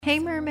Hey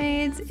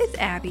mermaids, it's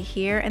Abby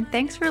here, and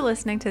thanks for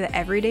listening to the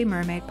Everyday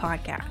Mermaid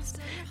Podcast.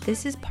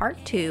 This is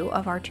part 2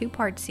 of our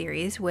 2-part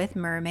series with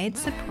Mermaid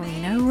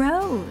Sabrina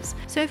Rose.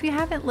 So if you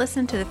haven't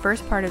listened to the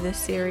first part of this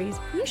series,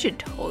 you should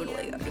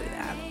totally go do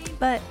that.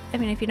 But,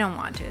 if you don't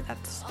want to,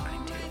 that's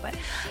fine too. But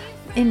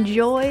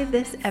enjoy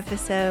this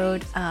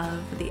episode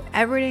of the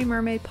Everyday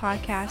Mermaid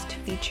Podcast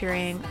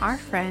featuring our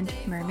friend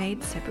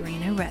Mermaid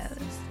Sabrina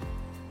Rose.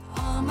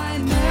 All my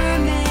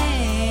mermaids.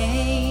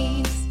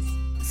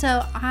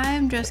 So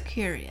I'm just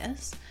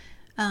curious,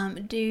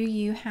 do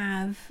you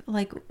have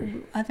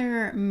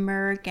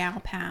other gal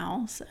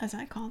pals, as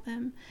I call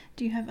them?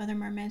 Do you have other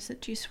mermaids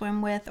that you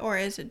swim with, or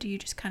do you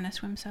just kind of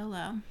swim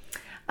solo?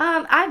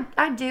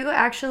 I do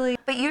actually,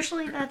 but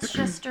usually that's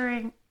just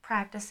during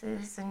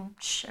practices and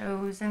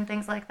shows and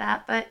things like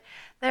that. But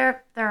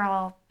they're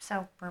all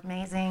so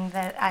amazing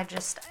that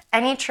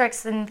any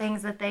tricks and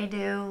things that they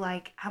do,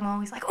 I'm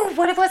always like, oh,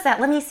 what was that?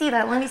 Let me see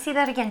that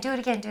again. Do it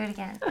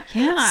again.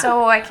 Yeah.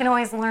 So I can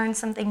always learn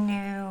something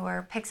new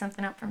or pick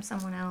something up from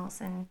someone else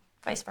and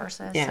vice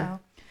versa. Yeah. So.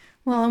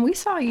 Well, and we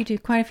saw you do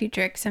quite a few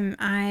tricks, and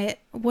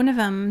one of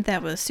them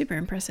that was super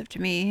impressive to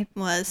me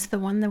was the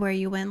one where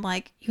you went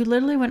you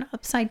literally went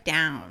upside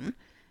down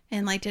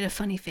and did a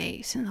funny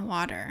face in the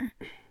water.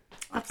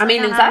 Is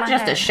that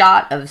just a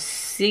shot of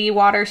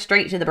seawater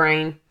straight to the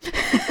brain?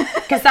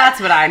 Because that's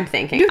what I'm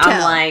thinking.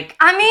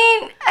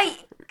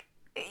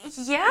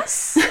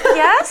 Yes.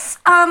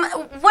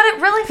 What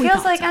it really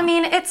feels like,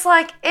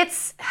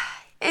 it's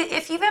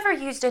if you've ever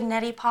used a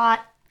neti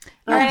pot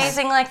or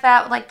anything like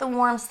that, like the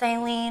warm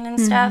saline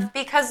and stuff,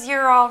 because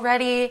you're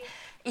already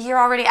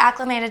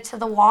acclimated to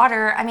the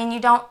water. You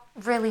don't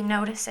really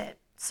notice it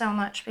so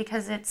much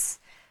because it's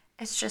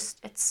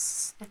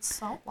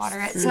salt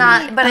water. It's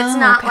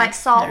not like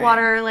salt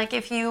water. Like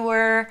if you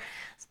were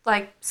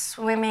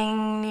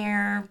swimming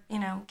near,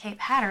 Cape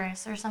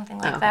Hatteras or something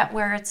like that,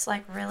 where it's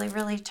really,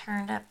 really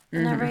turned up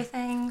and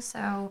everything.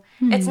 So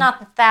it's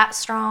not that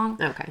strong.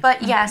 Okay.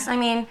 But yes,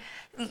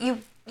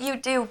 you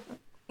do,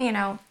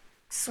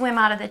 swim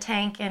out of the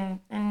tank and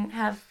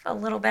have a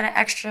little bit of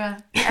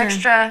extra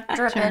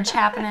drippage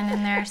happening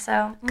in there.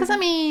 So because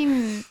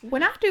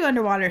when I do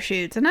underwater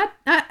shoots, and I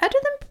do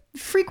them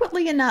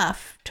frequently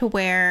enough to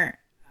where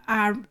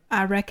I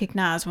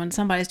recognize when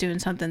somebody's doing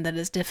something that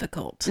is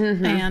difficult.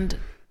 And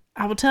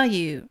I will tell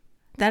you,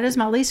 that is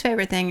my least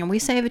favorite thing, and we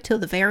save it till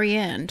the very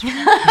end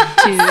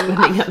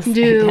to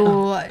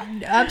do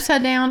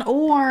upside down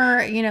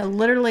or,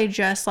 literally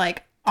just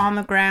on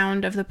the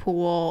ground of the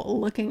pool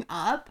looking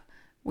up.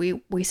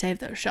 We save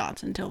those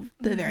shots until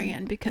the very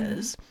end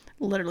because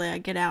literally I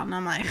get out and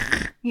I'm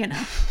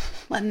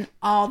letting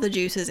all the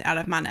juices out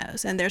of my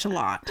nose, and there's a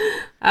lot.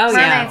 Oh,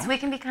 mermaids, we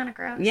can be kind of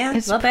gross. Yeah,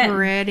 it's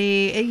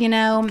pretty,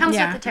 Comes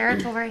with the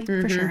territory.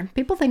 For sure.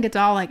 People think it's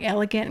all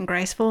elegant and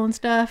graceful and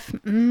stuff.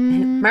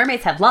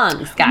 Mermaids have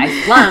lungs, guys.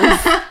 Lungs.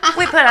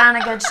 We put on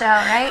a good show,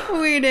 right?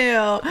 We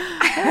do.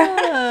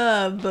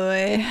 Oh,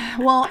 boy.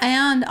 Well,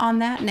 and on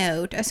that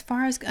note, as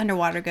far as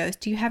underwater goes,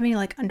 do you have any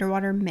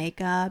underwater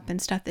makeup and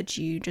stuff that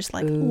you just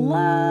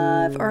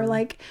love? Or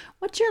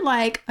what's your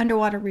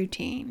underwater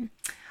routine?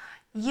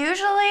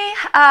 Usually,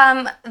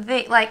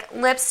 the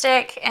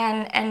lipstick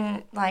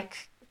and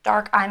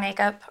dark eye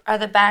makeup are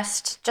the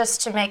best, just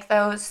to make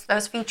those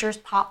features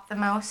pop the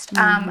most.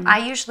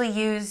 I usually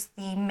use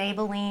the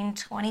Maybelline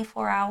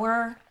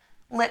 24-hour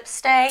lip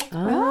stay.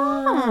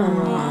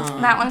 Oh.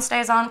 That one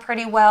stays on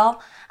pretty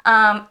well.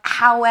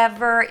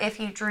 However, if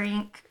you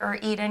drink or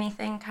eat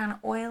anything kind of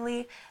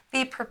oily,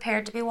 be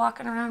prepared to be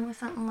walking around with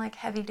something like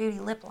heavy-duty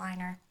lip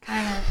liner.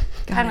 Kind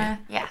of,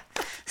 yeah.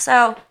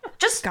 So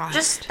just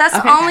that's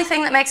the only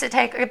thing that makes it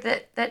takes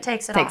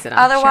it off.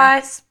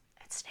 Otherwise,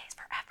 it stays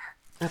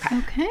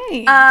forever.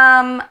 Okay.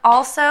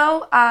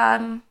 Also,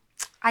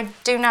 I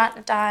do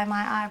not dye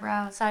my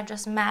eyebrows. I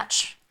just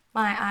match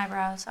my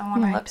eyebrows. I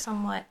want to look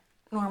somewhat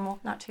normal,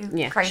 not too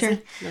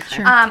crazy.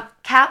 Sure.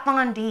 Kat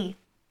Von D,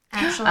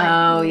 actually.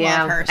 Oh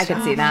yeah, her I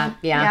could see that.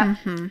 Yeah.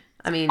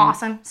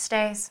 Awesome.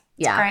 Stays.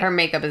 Yeah, her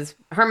makeup is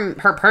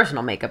her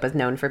personal makeup is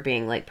known for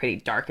being pretty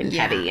dark and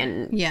heavy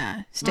and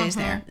stays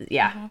there.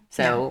 Yeah,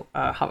 so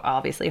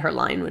obviously her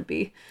line would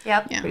be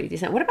pretty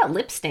decent. What about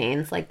lip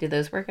stains? Do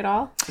those work at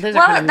all? Those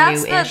are kind of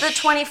that's new-ish. the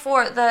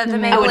 24 the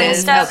Maybelline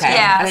stuff. Okay.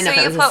 Yeah, so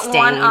you put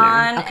one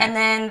on, okay. and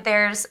then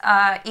there's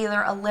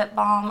either a lip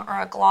balm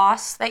or a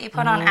gloss that you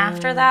put on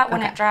after that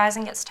when it dries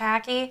and gets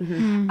tacky.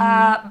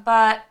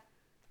 But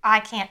I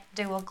can't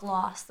do a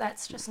gloss.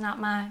 That's just not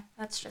my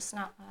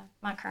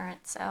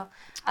current. So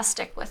I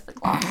stick with the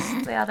gloss,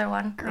 the other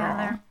one, the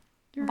other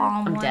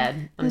balm one.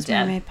 Dead. I'm Those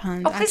dead. mermaid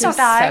puns. Oh, please don't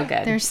die. So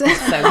good. They're so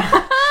good.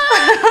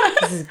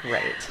 This is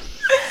great.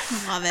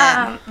 Love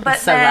it. But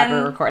so glad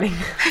we're recording.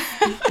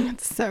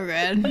 It's so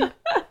good.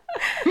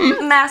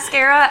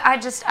 Mascara,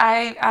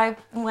 I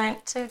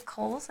went to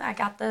Kohl's. I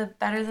got the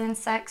Better Than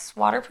Sex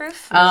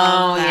waterproof.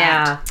 Oh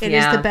yeah, it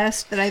is the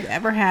best that I've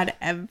ever had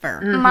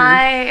ever.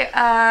 My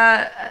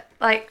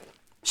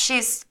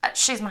she's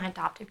my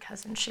adopted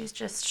cousin. She's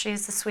the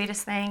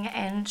sweetest thing,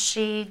 and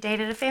she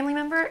dated a family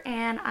member,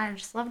 and I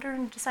just loved her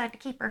and decided to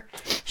keep her.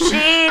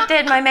 She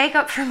did my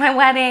makeup for my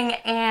wedding,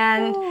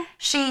 and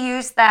she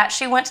used that.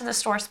 She went to the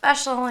store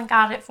special and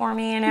got it for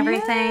me and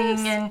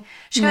everything, and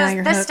she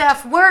goes, "This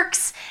stuff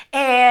works,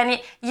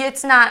 and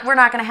we're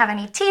not going to have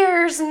any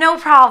tears, no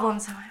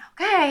problems." I'm like,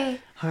 okay,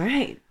 all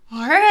right,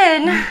 we're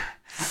in,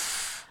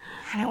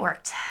 and it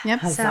worked. Yep.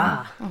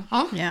 Huzzah.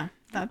 So, yeah.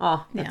 That's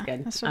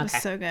good. That was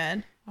so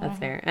good. That's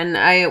fair. And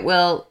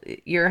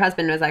your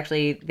husband was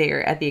actually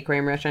there at the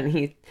aquarium restaurant.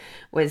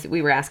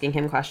 We were asking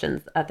him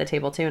questions at the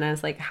table too. And I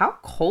was like, how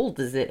cold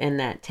is it in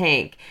that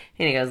tank?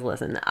 And he goes,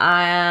 listen,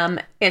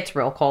 it's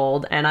real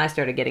cold. And I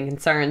started getting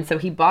concerned. So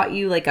he bought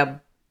you like a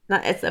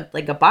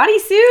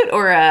bodysuit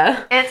or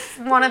a... It's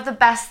one of the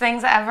best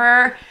things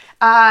ever.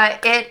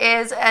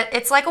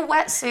 It's like a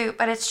wetsuit,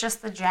 but it's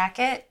just the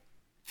jacket.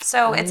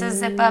 So it's a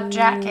zip-up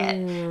jacket.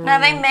 Now,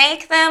 they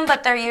make them,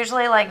 but they're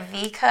usually like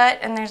V-cut,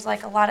 and there's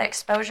like a lot of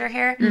exposure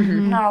here.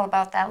 I'm not all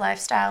about that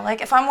lifestyle. Like,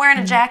 if I'm wearing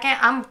a jacket,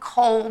 I'm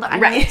cold. I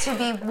need to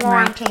be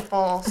warm,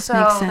 people. So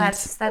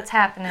that's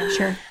happening.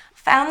 Sure.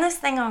 Found this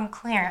thing on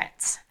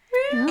clearance.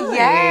 Really?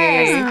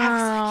 Yes. I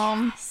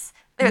was like, yes.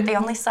 The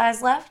only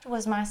size left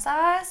was my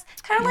size.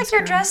 Kind of like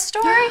your dress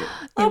story. A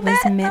little bit.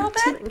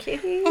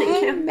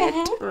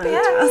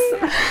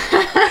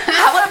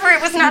 However,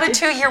 it was not a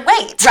 2-year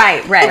wait.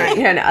 Right.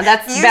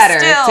 That's better,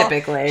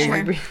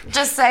 typically.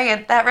 Just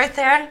saying, that right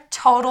there,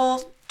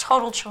 total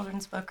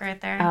children's book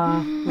right there.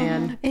 Oh,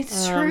 man.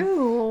 It's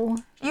true.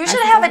 You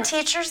should have a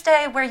teacher's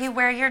day where you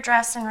wear your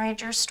dress and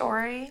read your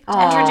story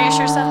to introduce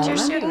yourself to your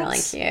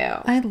students. Really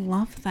cute. I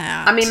love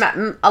that. I mean,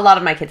 a lot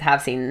of my kids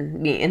have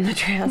seen me in the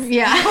dress.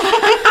 Yeah.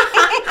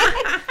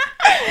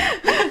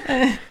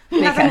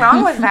 Nothing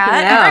wrong with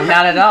that. No,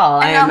 not at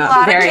all. And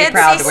I am very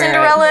proud to wear it.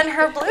 Cinderella in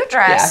her blue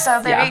dress,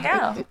 so there you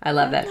go. I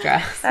love that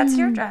dress. That's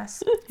your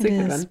dress. It's a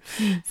good one.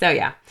 So,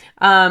 yeah.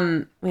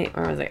 Wait,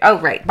 where was I?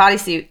 Oh, right.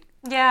 Bodysuit.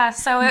 Yeah,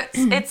 so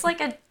it's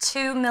like a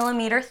 2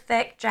 millimeter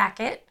thick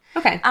jacket.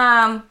 Okay.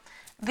 Some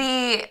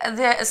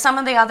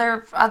of the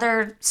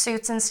other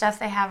suits and stuff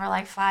they have are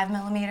like 5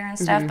 millimeter and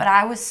stuff, but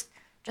I was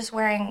just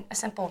wearing a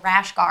simple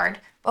rash guard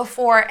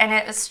before, and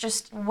it was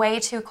just way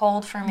too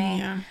cold for me.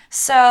 Yeah.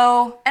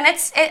 So, and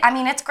it's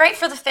great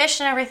for the fish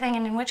and everything,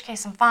 and in which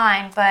case I'm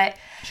fine, but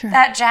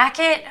that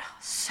jacket,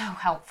 so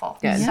helpful.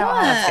 Good. So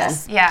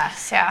helpful.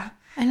 Yes, yeah.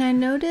 And I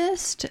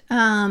noticed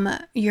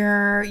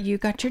you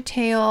got your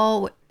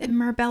tail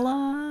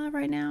Marbella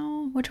right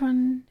now. Which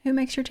one? Who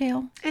makes your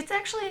tail? It's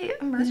actually a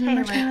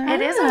Mertailor.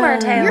 It is a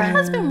Mertailor. Your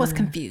husband was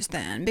confused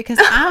then because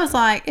I was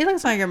like, it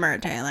looks like a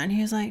Mertailor, and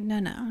he was like,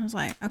 no. I was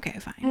like, okay,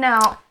 fine.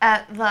 No,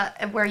 at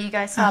where you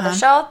guys saw the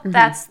show,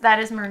 that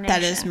is Mer Nation.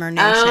 That is Mer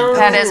Nation. Oh,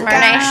 that is Mer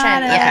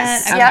Nation.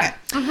 Yes. Okay.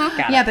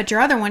 Yep. Yeah, but your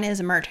other one is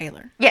a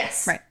Mertailor.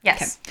 Yes. Right.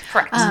 Yes. Okay.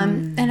 Correct.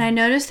 And I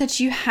noticed that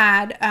you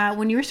had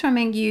when you were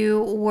swimming,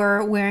 you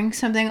were wearing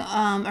something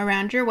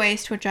around your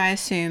waist, which I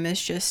assume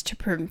is just to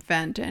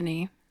prevent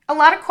any. A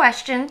lot of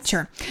questions.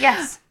 Sure.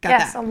 Yes.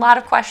 Yes. A lot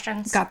of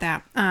questions. Got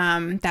that.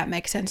 That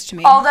makes sense to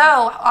me.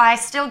 Although I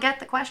still get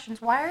the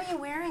questions. Why are you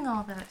wearing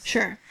all this?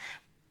 Sure.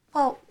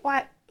 Well,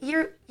 why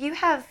you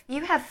have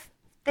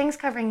things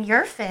covering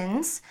your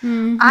fins.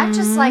 I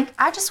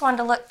just wanted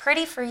to look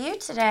pretty for you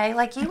today.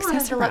 Like you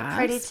wanted to look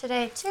pretty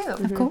today too.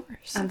 Of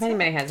course. If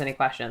anybody has any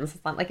questions,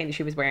 it's not like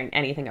she was wearing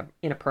anything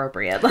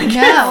inappropriate. Like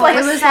no, like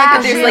it was sash.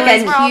 like there's like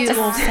a cute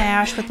little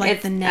sash with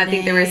like the netting. I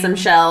think there were some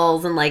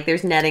shells and like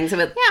there's netting, so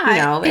it looks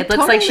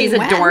totally like she's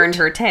adorned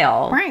her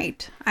tail.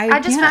 Right.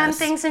 I just found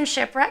things in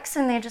shipwrecks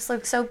and they just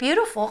look so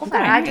beautiful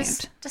that I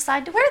just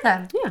decided to wear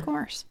them. Yeah, of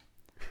course.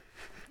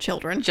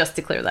 Children. Just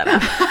to clear that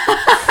up.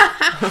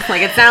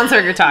 Like, it sounds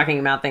like you're talking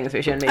about things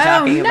we shouldn't be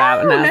talking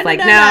about. And I was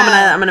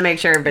I'm gonna make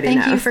sure everybody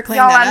knows. Thank you for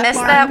clearing that up.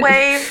 Y'all, I missed that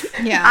wave.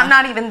 Yeah. I'm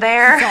not even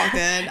there. It's all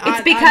good.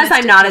 It's because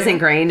I'm not as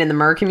ingrained in the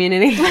mer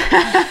community.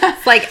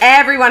 It's like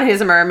everyone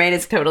who's a mermaid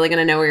is totally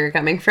gonna know where you're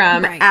coming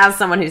from. Right. As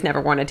someone who's never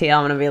worn a tail,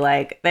 I'm gonna be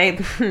like,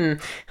 the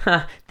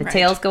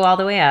tails go all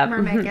the way up.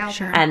 Mermaid gal.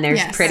 Sure. And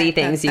there's pretty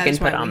things you can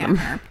put on them.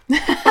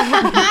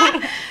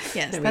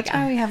 Yes, that's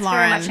why we have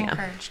Lauren. Very much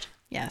encouraged.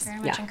 Yes. Very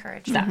much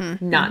encouraged. So,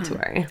 not to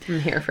worry. I'm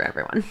here for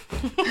everyone.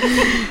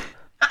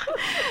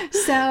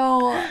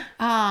 So,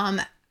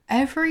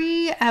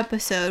 every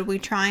episode we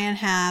try and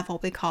have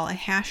what we call a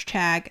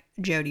hashtag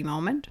Jody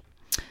moment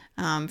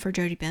for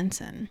Jody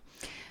Benson.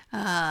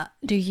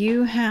 Do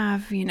you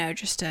have,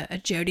 just a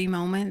Jody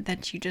moment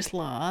that you just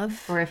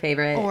love? Or a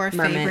favorite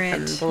mermaid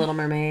from The Little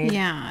Mermaid?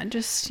 Yeah,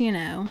 just,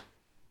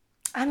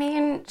 I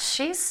mean,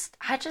 she's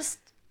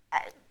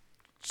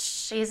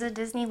a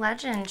Disney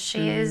legend.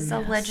 She is a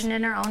legend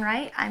in her own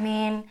right. I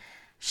mean,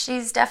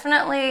 she's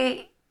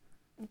definitely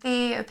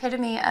the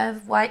epitome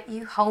of what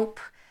you hope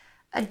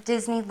a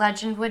Disney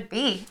legend would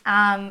be.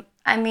 I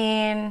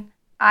mean,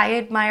 I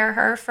admire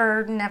her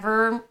for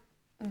never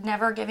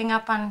giving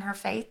up on her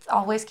faith,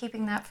 always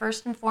keeping that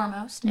first and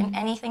foremost in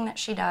anything that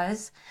she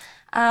does.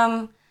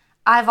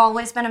 I've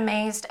always been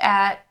amazed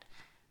at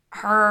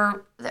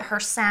her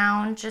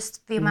sound,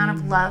 just the amount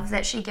of love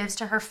that she gives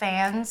to her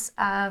fans.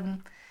 That's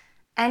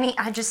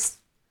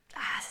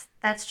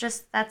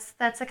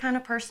the kind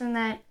of person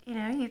that, you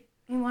know,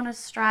 you want to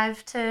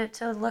strive to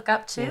look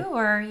up to,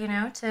 or, you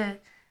know, to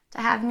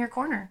have in your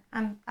corner.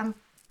 I'm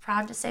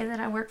proud to say that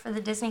I work for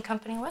the Disney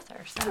company with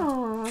her. So.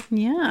 Aww.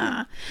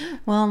 Yeah.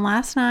 Well,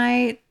 last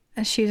night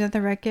she was at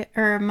the Wreck-It,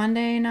 or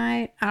Monday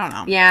night, I don't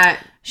know. Yeah.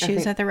 She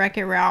was at the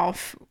Wreck-It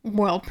Ralph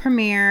world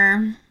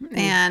premiere,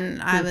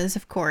 and I was,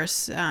 of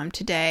course,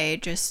 today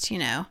just, you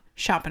know,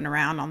 shopping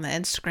around on the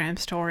Instagram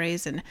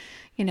stories, and,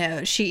 you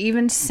know, she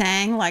even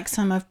sang like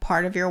some of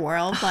Part of Your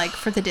World, like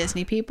for the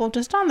Disney people,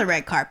 just on the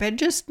red carpet,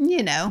 just,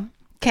 you know,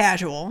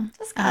 casual.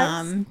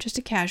 Just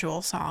a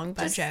casual song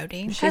by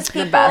Jodie. She's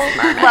the best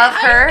mermaid. Love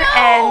her,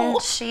 and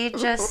she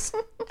just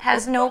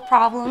has no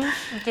problem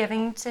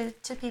giving to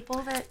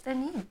people that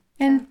need.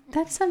 And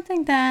that's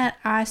something that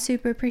I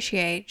super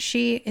appreciate.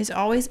 She is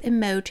always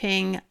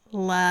emoting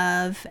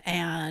love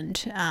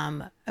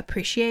and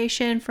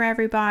appreciation for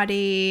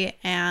everybody,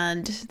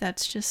 and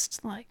that's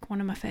just like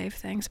one of my fave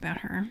things about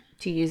her.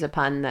 To use a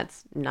pun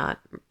that's not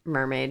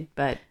mermaid,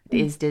 but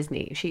is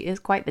Disney. She is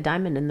quite the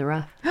diamond in the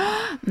rough.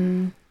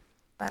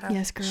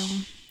 Yes, girl.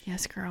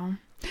 Yes, girl.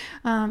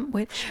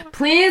 Which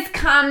please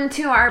come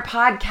to our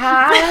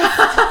podcast.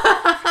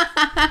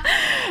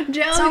 Jodie,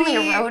 it's only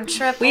a road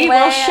trip. We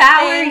will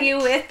shower you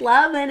with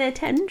love and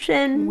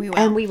attention. We will.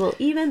 And we will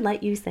even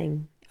let you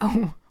sing.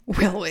 Oh,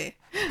 will we?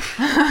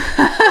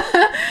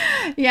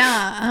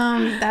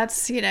 Yeah,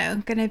 that's, you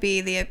know, gonna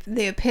be the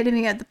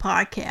epitome of the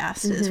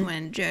podcast is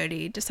when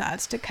Jodie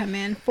decides to come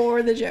in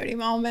for the Jodie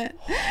moment.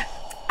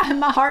 And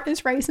my heart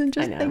is racing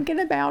just thinking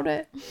about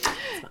it.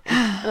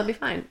 It'll be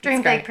fine.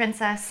 Dream big,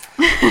 princess.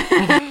 We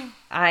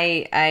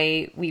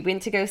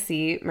went to go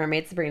see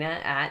Mermaid Sabrina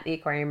at the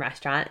aquarium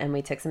restaurant, and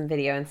we took some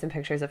video and some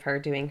pictures of her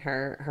doing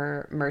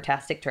her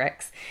mertastic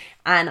tricks.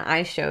 And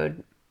I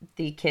showed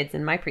the kids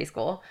in my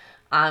preschool,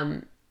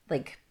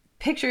 like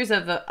pictures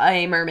of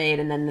a mermaid,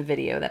 and then the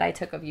video that I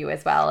took of you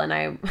as well.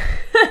 And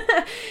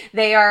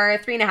they are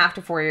 3.5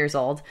 to 4 years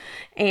old.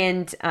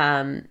 And,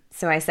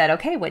 so I said,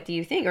 okay, what do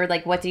you think? Or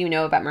like, what do you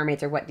know about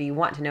mermaids, or what do you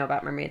want to know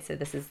about mermaids? So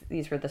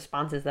these were the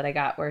responses that I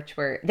got, which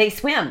were, they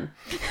swim.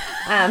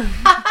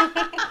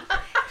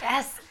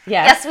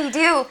 Yes, we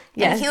do.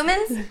 Yes. And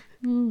humans,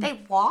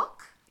 they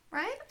walk,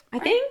 right? I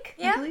think.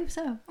 I believe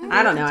so.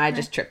 I don't know. I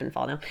just trip and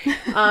fall down.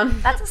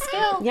 That's a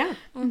skill. Yeah.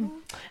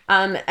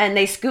 And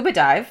they scuba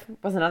dive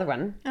was another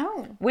one.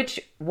 Oh. Which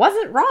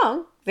wasn't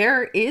wrong.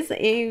 There is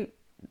a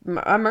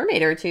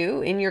mermaid or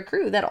two in your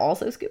crew that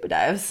also scuba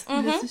dives.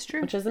 This is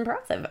true. Which is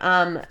impressive.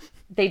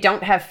 They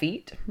don't have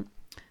feet.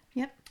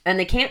 Yep. And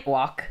they can't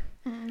walk.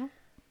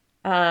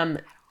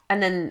 And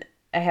then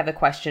I have a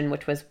question,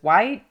 which was,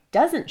 why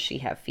doesn't she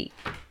have feet?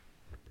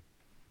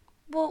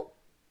 Well,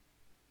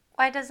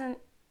 why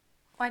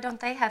don't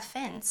they have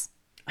fins?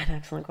 An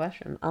excellent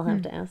question. I'll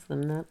have to ask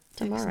them that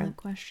tomorrow. Excellent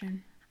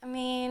question. I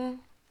mean,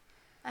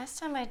 last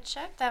time I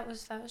checked, that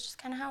was just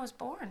kind of how I was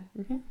born.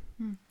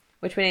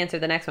 Which would answer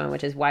the next one,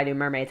 which is, why do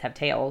mermaids have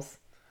tails?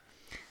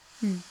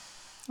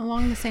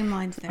 Along the same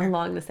lines there.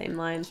 Along the same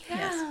lines.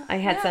 Yes. I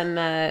had some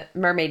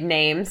mermaid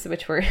names,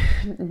 which were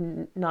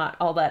not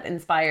all that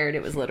inspired.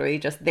 It was literally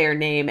just their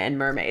name and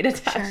mermaid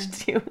attached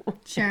to.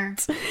 Sure.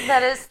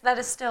 That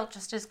is still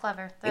just as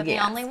clever. They're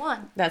the only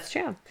one. That's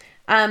true.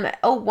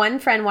 One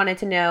friend wanted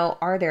to know,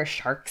 are there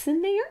sharks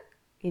in there?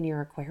 In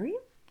your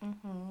aquarium?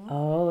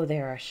 Oh,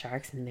 there are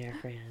sharks in there,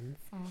 friends.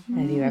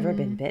 Have you ever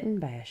been bitten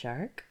by a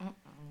shark?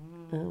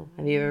 Oh,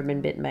 have you ever been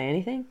bitten by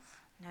anything?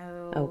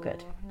 No. Oh,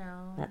 good.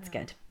 No. That's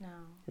good. No.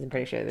 I'm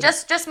pretty sure.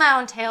 Just my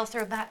own tail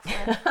through a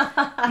backflip.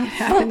 It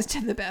happens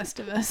to the best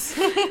of us.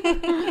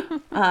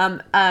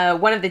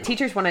 One of the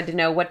teachers wanted to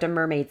know, what do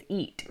mermaids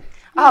eat?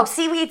 Oh,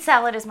 seaweed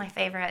salad is my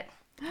favorite.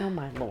 Oh,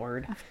 my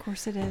Lord. Of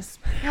course it is.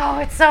 Oh,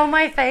 it's so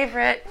my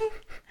favorite.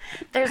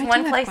 There's I do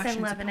one have place in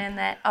questions Lebanon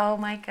that, oh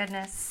my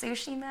goodness,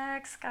 Sushi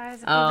Max, guys,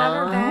 if you've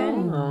ever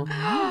been.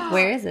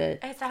 Where is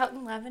it? It's out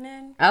in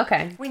Lebanon.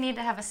 Okay. We need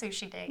to have a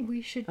sushi date.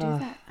 We should do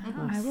that.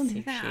 I will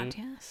do that,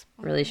 yes.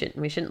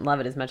 We shouldn't love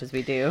it as much as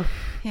we do,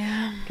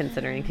 Yeah.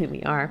 considering who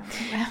we are.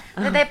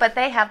 But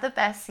they have the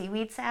best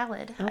seaweed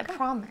salad. I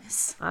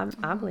promise. I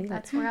believe that.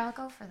 That's where I'll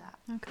go for that.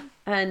 Okay.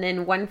 And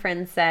then one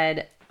friend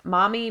said,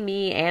 Mommy,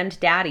 me, and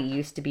Daddy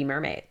used to be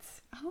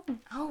mermaids.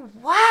 Oh,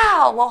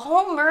 wow. A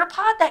whole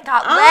merpod that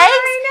got legs?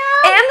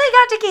 And they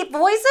got to keep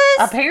voices?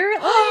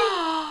 Apparently.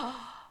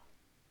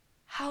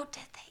 How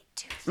did they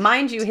do that?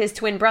 Mind you, his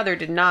twin brother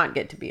did not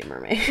get to be a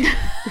mermaid.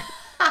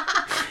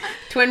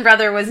 Twin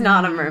brother was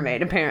not a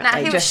mermaid, apparently. Nah,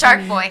 he was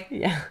Shark Boy.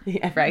 Yeah,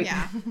 right.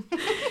 Yeah.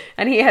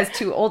 And he has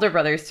 2 older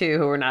brothers, too,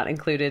 who were not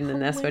included in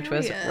this, which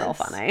was real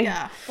funny.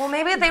 Yeah. Well,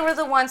 maybe they were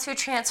the ones who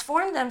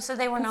transformed them so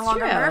they were no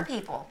longer true. mer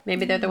people.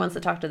 Maybe they're the ones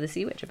that talked to the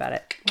sea witch about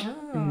it.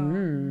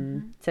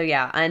 So,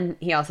 yeah. And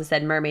he also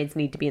said mermaids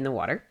need to be in the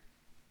water.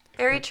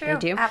 Very true.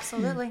 They do.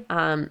 Absolutely.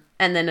 And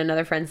then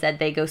another friend said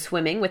they go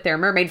swimming with their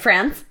mermaid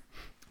friends.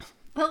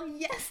 Well,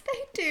 yes, they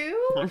do.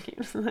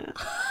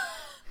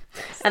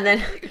 And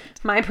then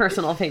My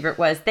personal favorite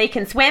was they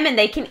can swim and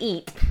they can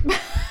eat.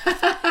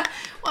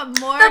 What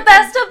more? The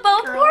best of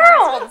both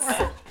worlds.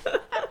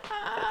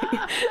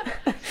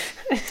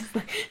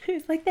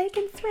 He's like, they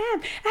can swim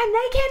and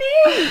they can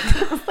eat.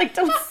 I was like,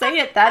 don't say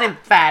it that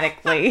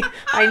emphatically.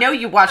 I know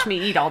you watch me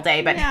eat all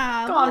day, but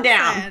calm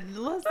down.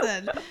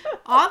 Listen.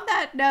 On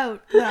that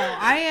note, though,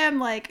 I am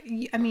like,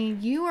 I mean,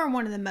 you are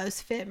one of the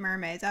most fit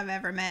mermaids I've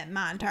ever met in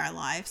my entire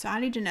life. So I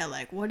need to know,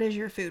 like, what is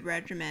your food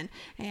regimen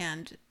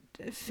and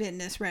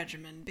fitness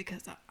regimen?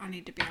 Because I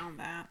need to be on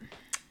that.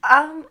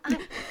 I'll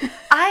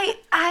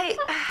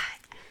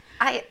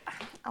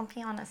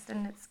be honest,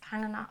 and it's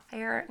kind of not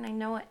fair, and I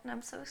know it, and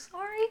I'm so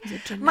sorry. Is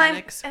it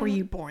genetics? Were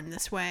you born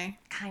this way?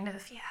 Kind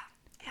of, yeah.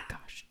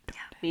 Gosh,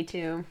 Me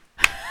too.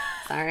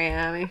 Sorry,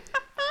 Abby.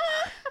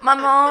 My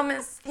mom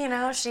is,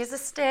 she's a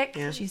stick.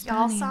 Yeah.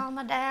 Y'all saw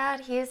my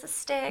dad. He's a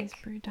stick.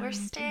 We're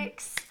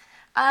sticks.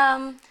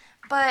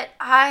 But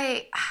I'm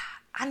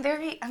a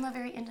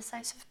very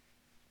indecisive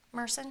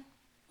person,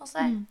 I'll say.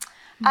 Mm-hmm.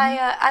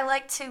 I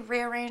like to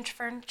rearrange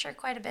furniture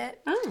quite a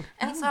bit.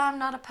 And so I'm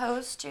not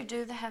opposed to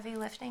do the heavy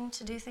lifting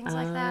to do things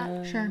like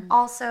that. Sure.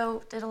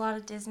 Also did a lot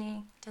of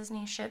Disney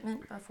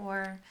shipment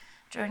before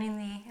joining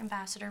the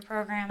ambassador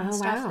program and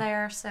stuff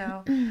there.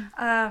 So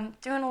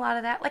doing a lot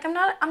of that. Like I'm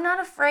not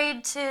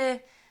afraid to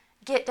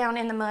get down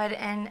in the mud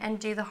and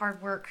do the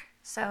hard work.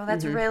 So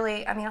that's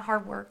really,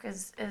 hard work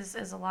is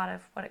a lot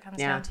of what it comes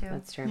down to. Yeah,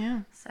 that's true. Yeah.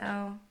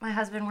 So my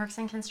husband works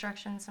in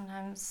construction.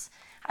 Sometimes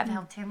I've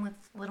helped him with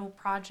little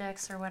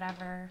projects or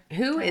whatever.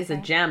 Who is a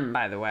gem,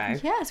 by the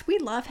way? Yes, we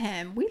love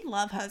him. We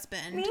love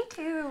husband. Me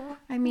too.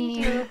 I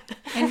mean,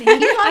 and he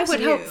loves I would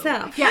you. hope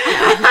so. Yeah.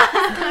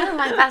 Kind of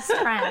my best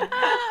friend.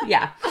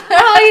 Yeah.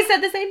 Oh, he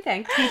said the same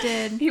thing. He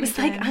did. He was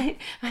like,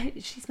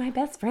 she's my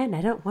best friend.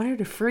 I don't want her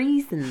to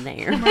freeze in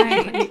there.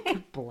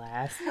 Right.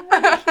 Bless.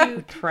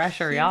 Cute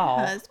Pressure,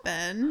 y'all.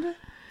 husband.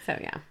 So,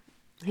 yeah.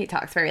 He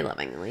talks very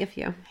lovingly of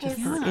you. He's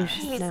Just a know.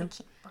 keeper.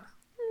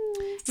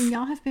 And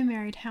y'all have been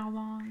married how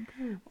long?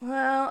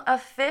 Well,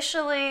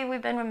 officially,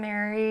 we've been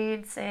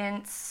married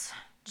since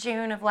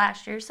June of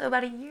last year, so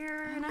about a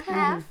year and a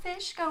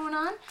half-ish going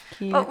on.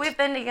 Cute. But we've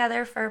been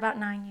together for about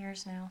 9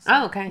 years now. So.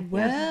 Oh, okay.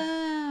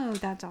 Whoa,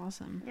 that's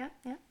awesome. Yeah.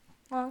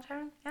 Long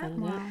term. Yeah.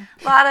 Wow.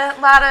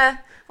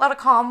 lot of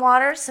calm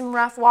waters, some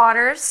rough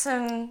waters,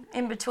 some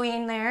in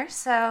between there.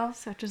 So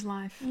Such is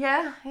life.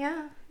 yeah.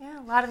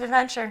 A lot of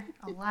adventure.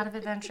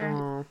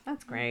 Oh,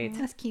 that's great.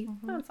 That's cute.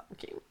 That's so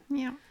cute.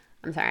 Yeah.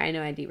 I'm sorry. I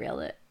know I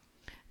derailed it.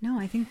 No,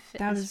 I think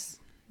that was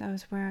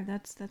where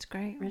that's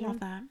great. I love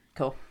that.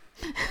 Cool.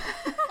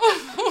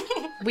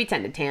 We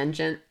tend to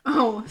tangent.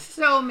 Oh,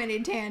 so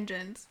many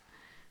tangents.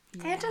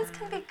 Tangents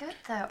can be good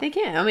though. They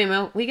can. I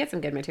mean, we get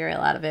some good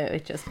material out of it.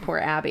 It's just poor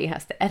Abby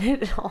has to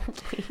edit it all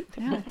day.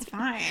 Yeah, it's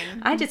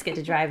fine. I just get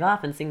to drive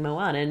off and sing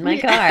Moana in my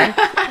car.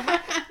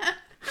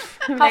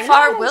 How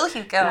far will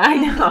you go? I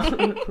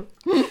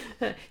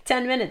know.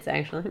 10 minutes,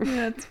 actually.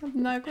 Yeah, it's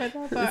not quite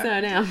that far. So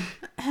now.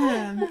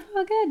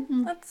 Oh, good.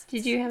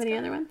 Did you have any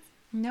other ones?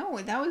 No,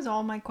 that was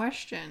all my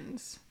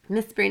questions.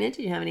 Miss Sabrina,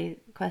 did you have any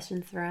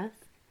questions for us?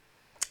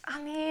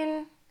 I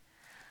mean,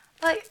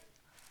 like,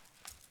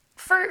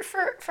 for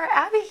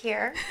Abby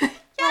here,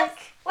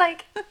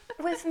 like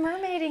with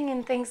mermaiding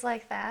and things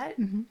like that,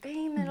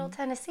 being Middle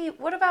Tennessee,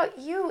 what about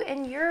you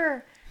and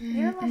your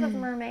love of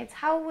mermaids?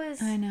 How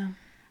was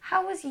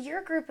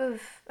your group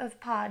of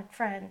pod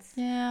friends?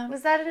 Yeah.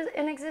 Was that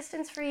in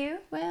existence for you?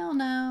 Well,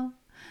 no.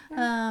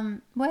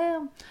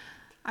 Well,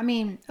 I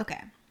mean,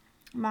 okay.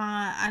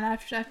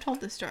 I've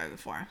told this story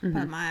before,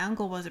 but my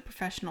uncle was a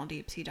professional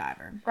deep sea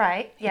diver.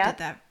 Right. He did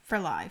that for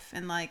life,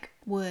 and I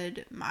go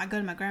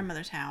to my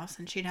grandmother's house,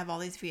 and she'd have all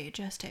these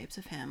VHS tapes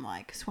of him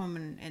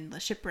swimming in the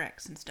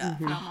shipwrecks and stuff.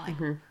 And I'm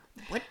like,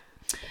 what?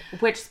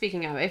 Which,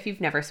 speaking of, if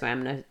you've never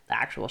swam in an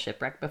actual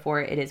shipwreck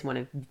before, it is one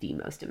of the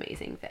most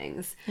amazing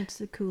things. It's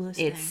the coolest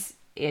thing.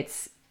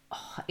 It's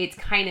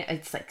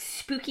like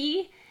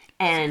spooky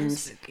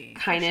and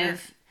kind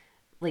of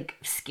like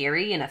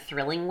scary in a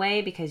thrilling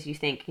way, because you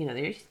think, there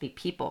used to be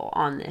people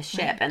on this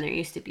ship and there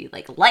used to be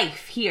like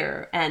life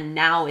here, and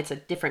now it's a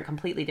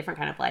completely different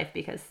kind of life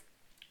because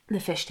the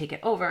fish take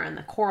it over and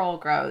the coral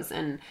grows,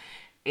 and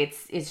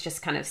it's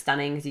just kind of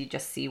stunning because you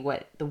just see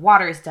what the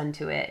water has done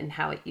to it and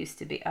how it used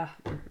to be. Oh,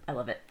 I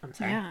love it. I'm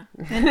sorry. Yeah.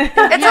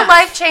 It's a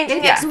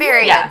life-changing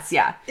experience.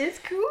 Yeah. It's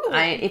cool.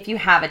 If you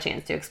have a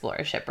chance to explore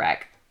a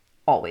shipwreck,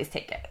 always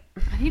take it.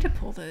 I need to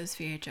pull those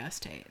VHS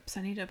tapes.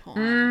 I need to pull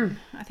them.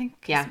 I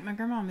think my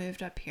grandma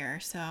moved up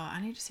here, so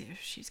I need to see if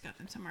she's got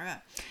them somewhere.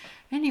 But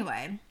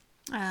anyway,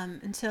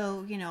 and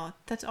so,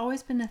 that's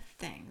always been a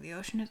thing. The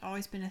ocean has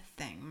always been a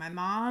thing. My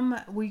mom,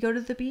 we go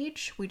to the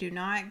beach. We do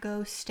not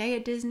go stay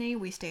at Disney.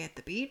 We stay at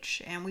the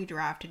beach, and we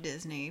drive to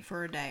Disney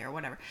for a day or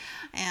whatever.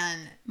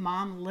 And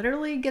Mom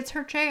literally gets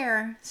her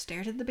chair,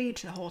 stares at the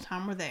beach the whole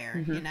time we're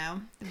there.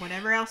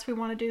 Whatever else we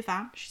want to do,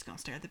 fine. She's going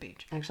to stare at the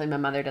beach. Actually, my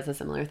mother does a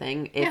similar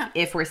thing.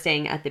 If we're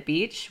staying at the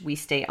beach, we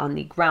stay on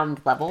the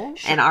ground level,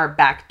 and our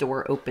back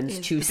door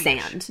opens to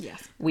sand.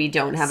 Yes. We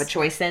don't have a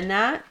choice in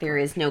that. There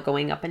is no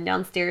going up and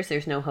down stairs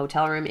There's no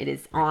hotel room. It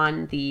is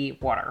on the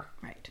water.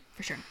 Right.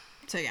 For sure.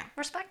 So yeah.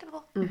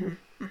 Respectable.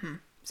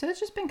 So it's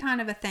just been kind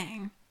of a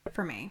thing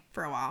for me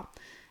for a while.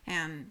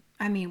 And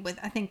I mean,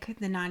 I think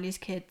the 90s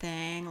kid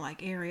thing,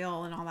 like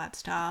Ariel and all that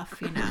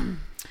stuff, you know,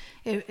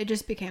 it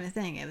just became a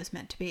thing. It was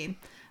meant to be.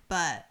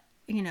 But,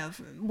 you know,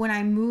 when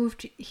I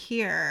moved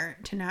here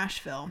to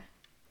Nashville,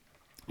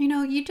 you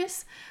know,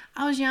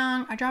 I was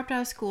young. I dropped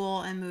out of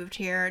school and moved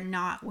here,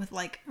 not with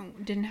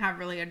didn't have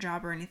really a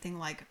job or anything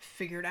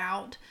figured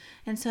out.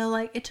 And so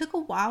it took a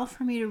while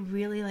for me to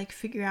really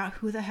figure out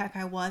who the heck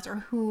I was, or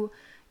who,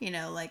 you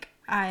know,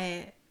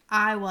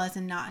 I was,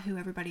 and not who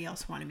everybody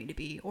else wanted me to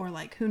be, or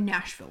who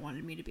Nashville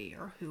wanted me to be,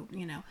 or who,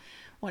 you know,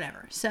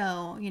 whatever.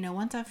 So, you know,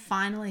 once I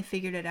finally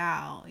figured it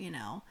out, you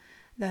know,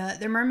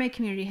 the mermaid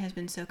community has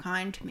been so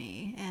kind to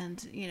me,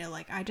 and, you know,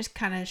 I just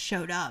kind of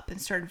showed up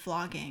and started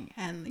vlogging,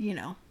 and, you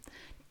know,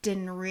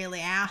 didn't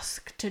really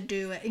ask to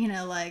do it, you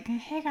know,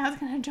 hey guys,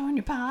 can I join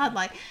your pod?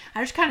 I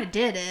just kind of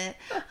did it.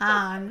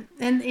 And,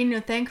 you know,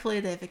 thankfully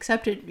they've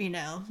accepted, you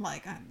know,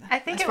 I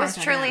think it was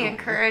truly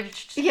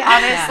encouraged. Yeah.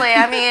 Honestly.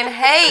 I mean,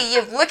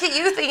 hey, look at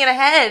you thinking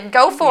ahead.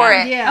 Go for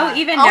it. Yeah. Oh,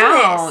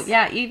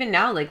 even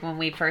now, when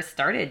we first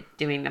started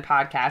doing the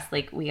podcast,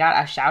 we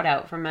got a shout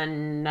out from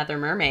another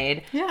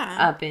mermaid.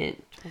 Yeah. Up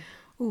in...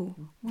 Ooh,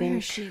 where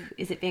is she?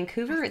 Is it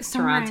Vancouver? It's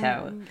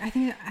Toronto. I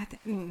think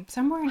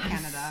somewhere in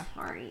Canada.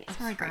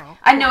 Sorry, girl.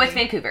 I know it's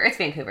Vancouver. It's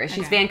Vancouver.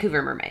 She's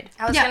Vancouver Mermaid.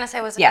 I was gonna say,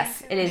 was it?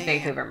 Yes, Vancouver? it is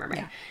Vancouver Mermaid.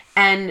 Yeah.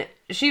 And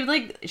she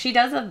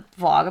does a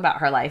vlog about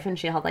her life, and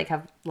she'll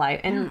have live,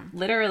 and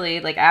literally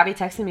Abby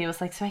texted me and was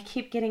like, so I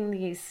keep getting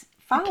these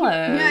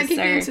follows. I keep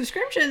getting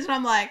subscriptions, and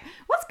I'm like,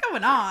 what's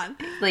going on?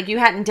 You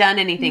hadn't done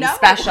anything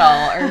special,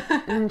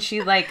 and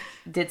she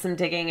did some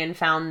digging and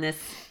found this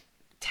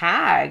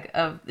tag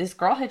of this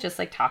girl had just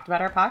talked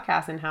about our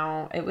podcast and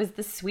how it was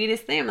the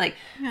sweetest thing. I'm like,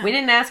 we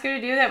didn't ask her to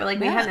do that, but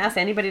we hadn't asked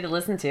anybody to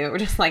listen to it. We're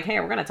just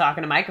hey, we're gonna talk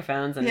into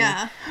microphones and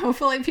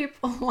hopefully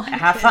people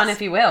have fun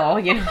if you will,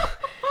 you know.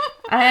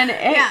 And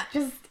it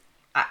just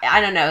I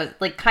don't know,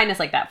 kindness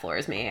like that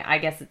floors me. I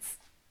guess it's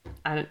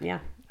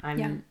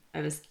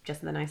it was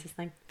just the nicest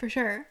thing. For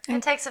sure.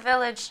 It takes a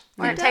village,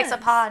 or it takes a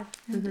pod.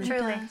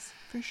 Truly.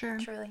 For sure.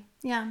 Truly.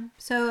 Yeah.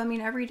 So I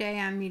mean, every day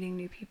I'm meeting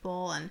new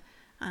people, and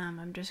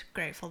I'm just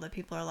grateful that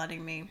people are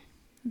letting me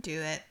do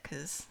it,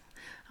 because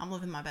I'm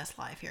living my best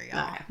life here,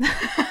 y'all. Okay.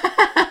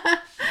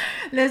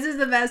 This is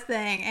the best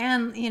thing.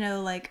 And, you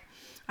know,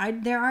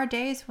 there are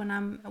days when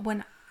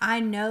I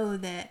know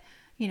that,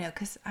 you know,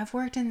 because I've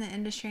worked in the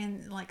industry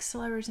and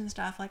celebrities and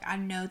stuff, I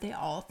know they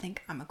all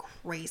think I'm a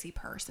crazy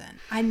person.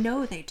 I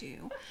know they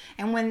do.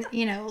 And when,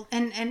 you know,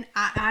 and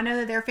I know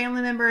that their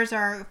family members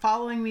are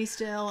following me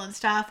still and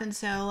stuff. And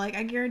so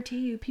I guarantee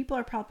you, people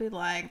are probably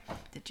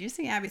did you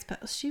see Abby's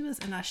post? She was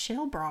in a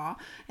shell bra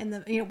and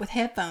with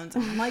headphones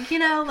on. You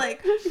know,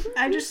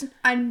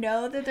 I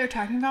know that they're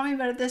talking about me,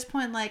 but at this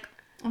point,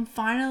 I'm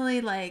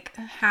finally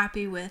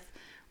happy with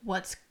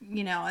what's,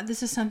 you know,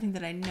 this is something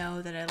that I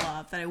know that I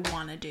love, that I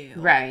want to do.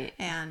 Right.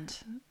 And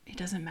it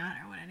doesn't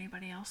matter what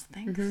anybody else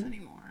thinks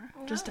anymore.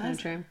 It just doesn't.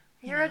 True.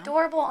 You're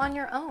adorable on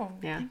your own.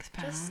 Yeah. Thanks,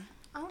 pal. Just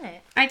own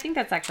it. I think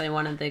that's actually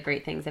one of the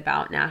great things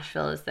about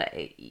Nashville is that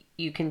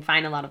you can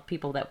find a lot of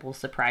people that will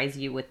surprise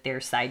you with their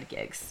side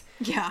gigs.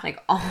 Yeah.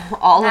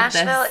 All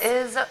Nashville of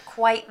this. is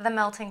quite the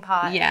melting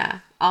pot. Yeah.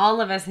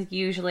 All of us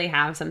usually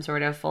have some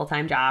sort of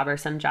full-time job or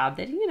some job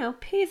that, you know,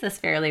 pays us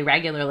fairly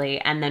regularly.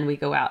 And then we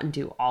go out and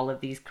do all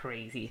of these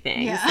crazy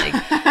things.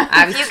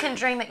 Yeah. If you can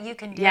dream it, you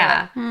can do it.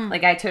 Yeah.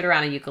 I tote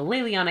around a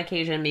ukulele on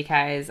occasion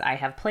because I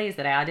have plays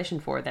that I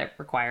audition for that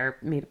require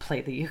me to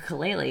play the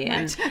ukulele.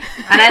 And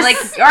I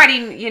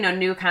already, you know,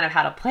 knew kind of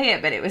how to play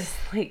it, but it was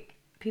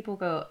people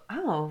go,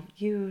 oh,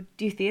 you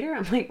do theater?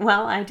 I'm like,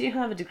 well, I do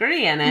have a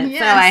degree in it,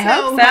 so I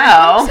hope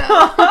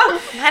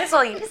so. Might as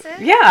well use it.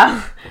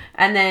 Yeah.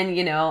 And then,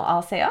 you know,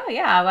 I'll say, oh,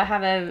 yeah, I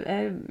have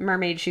a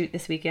mermaid shoot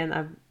this weekend.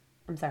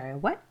 I'm sorry,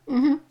 what?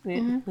 No,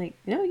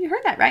 you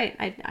heard that right.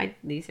 I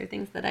these are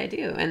things that I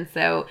do. And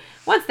so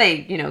once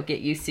they, you know, get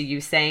used to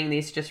you saying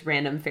these just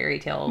random fairy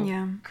tale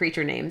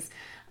creature names,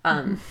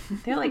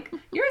 they're like,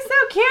 you're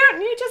so cute,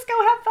 and you just go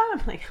have fun.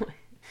 I'm like,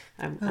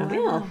 I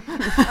will.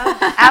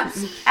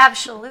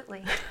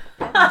 Absolutely.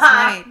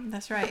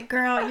 That's right.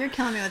 Girl, you're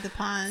killing me with the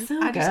puns.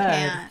 So I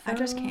good.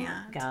 just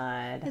can't.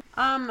 God.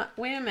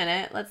 Wait a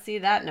minute. Let's see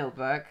that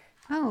notebook.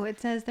 Oh,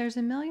 it says there's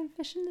a million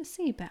fish in the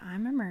sea, but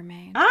I'm a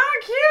mermaid. How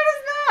cute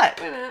is that?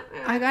 Wait a minute.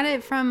 I got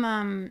it from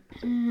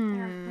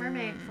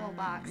Mermaid Full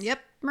Box.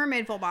 Yep,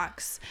 Mermaid Full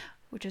Box,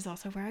 which is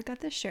also where I got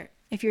this shirt.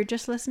 If you're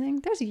just listening,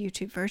 there's a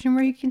YouTube version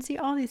where you can see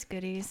all these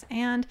goodies.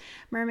 And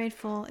Mermaid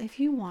Full, if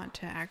you want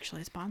to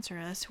actually sponsor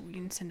us, you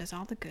can send us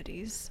all the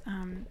goodies.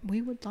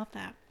 We would love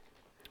that.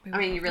 I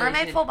mean, you really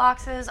Mermaid should. Full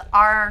Boxes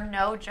are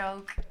no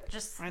joke.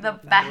 Just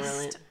the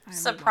best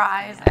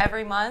surprise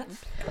every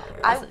month.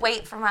 I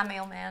wait for my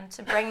mailman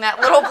to bring that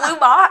little blue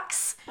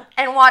box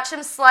and watch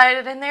him slide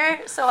it in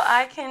there so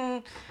I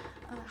can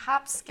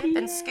hop, skip,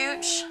 and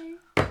scooch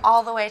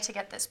all the way to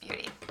get this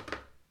beauty.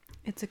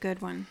 It's a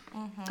good one.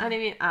 I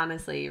mean,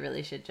 honestly, you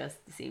really should just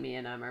see me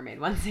in a mermaid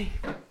onesie.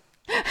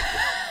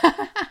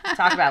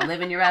 Talk about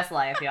living your best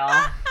life,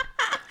 y'all.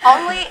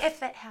 Only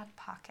if it had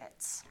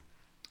pockets.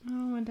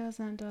 Oh, it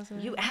doesn't, does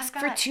it? You ask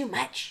for too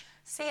much.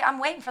 See, I'm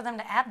waiting for them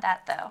to add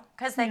that, though.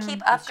 Because they keep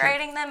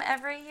upgrading them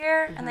every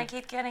year. And they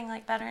keep getting,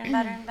 like, better and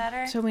better and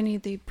better. So we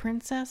need the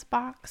princess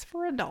box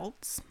for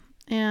adults.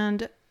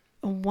 And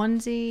a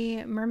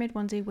onesie, mermaid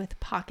onesie with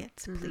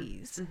pockets,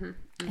 please. And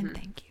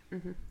thank you.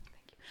 Thank you.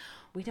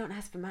 We don't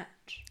ask for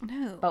much.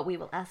 No. But we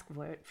will ask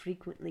for it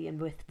frequently and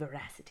with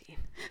veracity.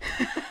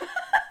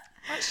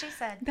 What she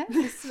said. That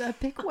is a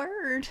big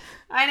word.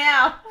 I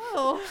know.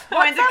 Oh,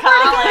 Going to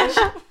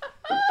college.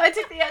 I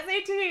took the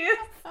SATs.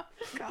 oh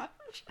gosh.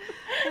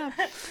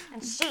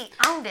 And she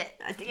owned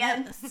it.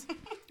 Yes.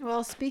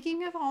 Well,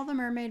 speaking of all the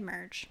mermaid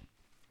merch,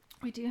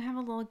 we do have a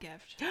little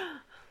gift.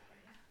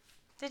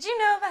 Did you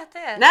know about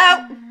this?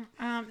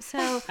 No.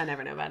 So I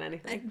never know about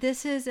anything.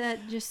 this is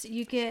just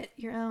you get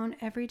your own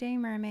Everyday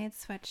Mermaid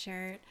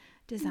sweatshirt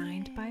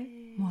designed by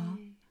moi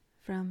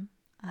from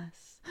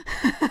us.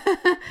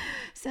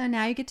 So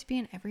now you get to be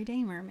an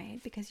everyday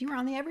mermaid because you were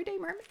on the Everyday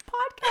Mermaid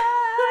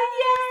Podcast.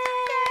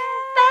 Yay!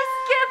 Best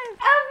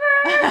gift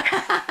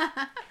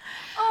ever!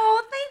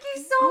 Oh, thank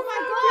you so much.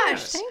 Oh my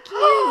gosh, thank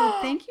you.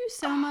 Thank you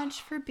so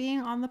much for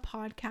being on the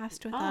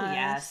podcast with us. Oh,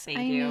 yes, thank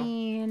I you.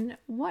 mean,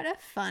 what a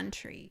fun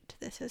treat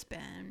this has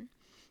been.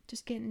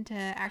 Just getting to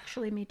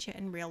actually meet you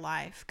in real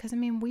life. Because, I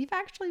mean, we've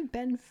actually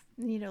been,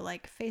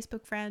 like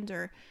Facebook friends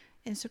or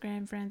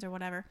Instagram friends or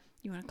whatever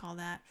you want to call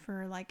that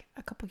for like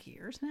a couple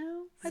years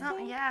now, I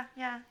think.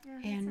 Yeah.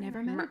 And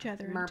never met each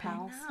other.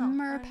 Merpals.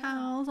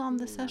 Merpals on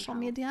the social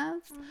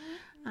medias.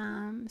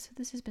 So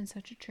this has been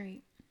such a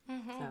treat.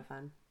 So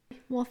fun.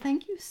 Well,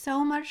 thank you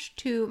so much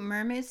to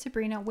Mermaid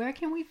Sabrina. Where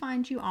can we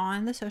find you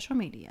on the social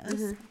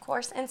medias? Of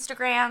course,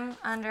 Instagram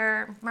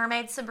under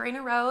Mermaid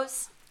Sabrina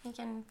Rose. You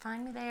can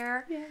find me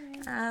there.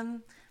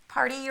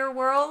 Party Your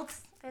World.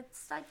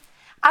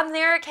 I'm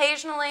there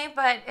occasionally,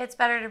 but it's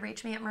better to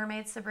reach me at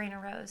Mermaid Sabrina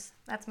Rose.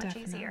 That's much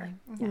easier.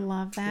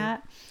 Love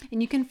that.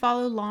 And you can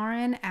follow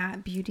Lauren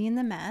at Beauty in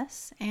the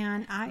Mess,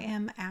 and I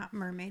am at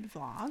Mermaid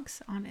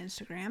Vlogs on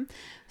Instagram.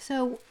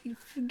 So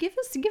give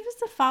us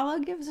a follow,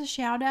 give us a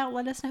shout out.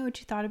 Let us know what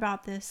you thought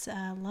about this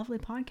lovely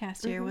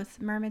podcast here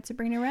with Mermaid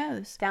Sabrina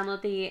Rose.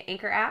 Download the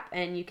Anchor app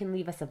and you can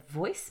leave us a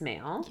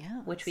voicemail, Yes.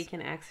 which we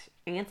can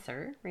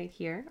answer right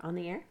here on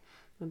the air. It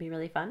would be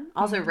really fun.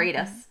 Also, rate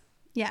us.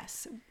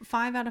 Yes,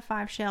 5 out of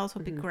 5 shells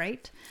would be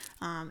great.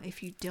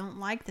 If you don't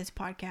like this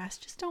podcast,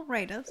 just don't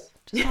rate us.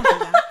 Just don't do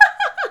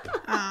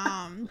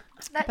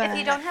that. If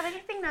you don't have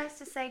anything nice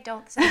to say,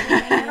 don't say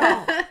anything at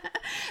all.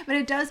 But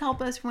it does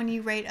help us when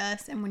you rate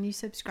us and when you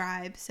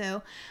subscribe.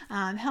 So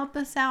help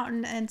us out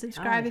and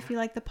subscribe if you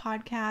like the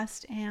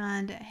podcast.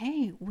 And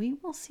hey, we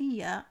will see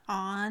you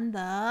on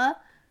the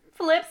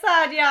Flip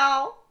side,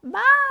 y'all.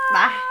 Bye.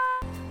 Bye.